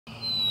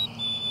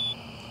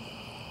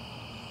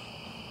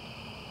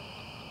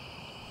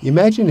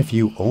Imagine if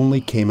you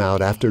only came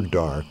out after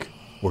dark,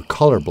 were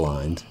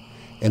colorblind,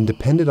 and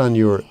depended on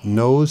your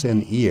nose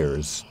and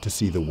ears to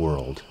see the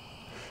world.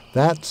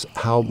 That's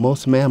how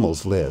most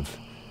mammals live,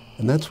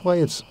 and that's why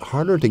it's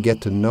harder to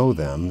get to know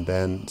them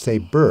than, say,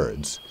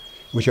 birds,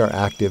 which are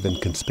active and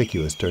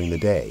conspicuous during the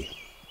day.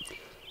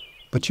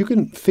 But you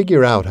can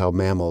figure out how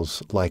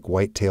mammals like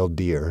white-tailed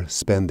deer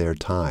spend their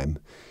time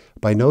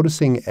by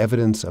noticing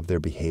evidence of their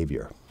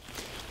behavior.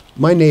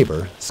 My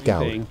neighbor,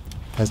 Scout,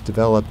 has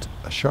developed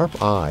a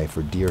sharp eye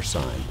for deer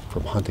sign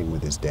from hunting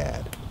with his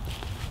dad.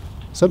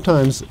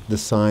 Sometimes the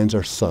signs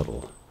are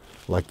subtle,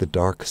 like the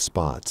dark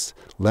spots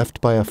left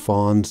by a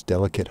fawn's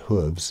delicate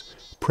hooves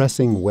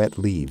pressing wet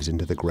leaves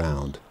into the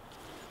ground.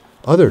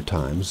 Other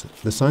times,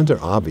 the signs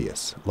are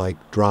obvious,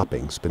 like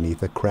droppings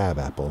beneath a crab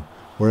apple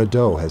where a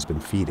doe has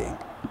been feeding.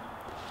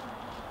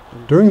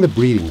 During the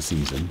breeding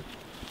season,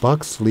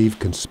 bucks leave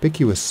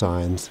conspicuous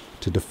signs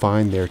to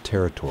define their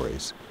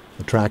territories,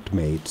 attract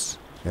mates,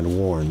 and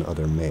warn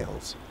other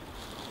males.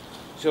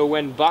 So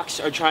when bucks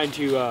are trying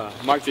to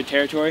mark their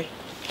territory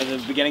at the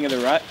beginning of the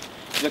rut,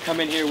 they'll come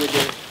in here with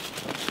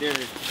their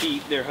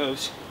feet, their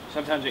hooves,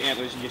 sometimes their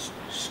antlers, and just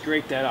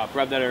scrape that up,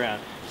 rub that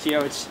around. See how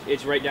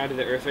it's right down to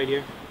the earth right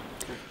here?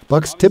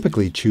 Bucks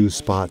typically choose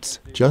spots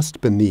just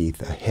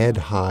beneath a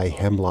head-high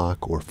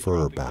hemlock or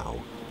fir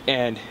bough.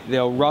 And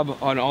they'll rub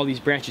on all these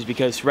branches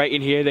because right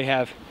in here they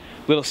have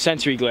little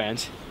sensory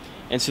glands,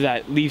 and so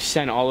that leaves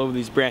scent all over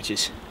these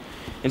branches.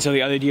 And so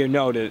the other deer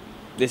know that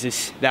this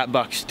is that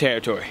buck's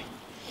territory.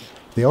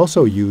 They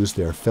also use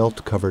their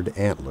felt-covered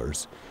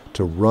antlers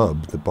to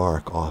rub the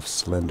bark off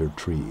slender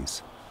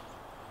trees.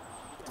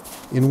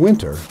 In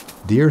winter,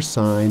 deer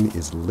sign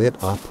is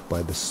lit up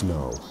by the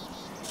snow.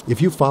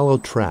 If you follow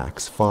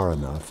tracks far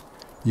enough,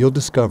 you'll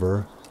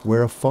discover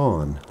where a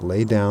fawn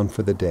lay down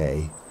for the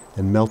day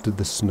and melted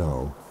the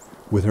snow,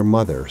 with her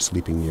mother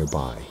sleeping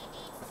nearby.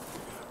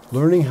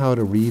 Learning how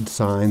to read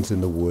signs in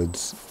the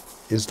woods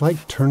is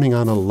like turning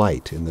on a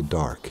light in the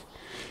dark,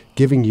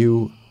 giving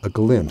you a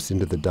glimpse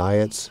into the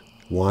diets,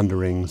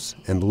 wanderings,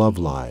 and love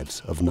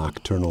lives of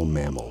nocturnal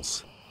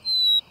mammals.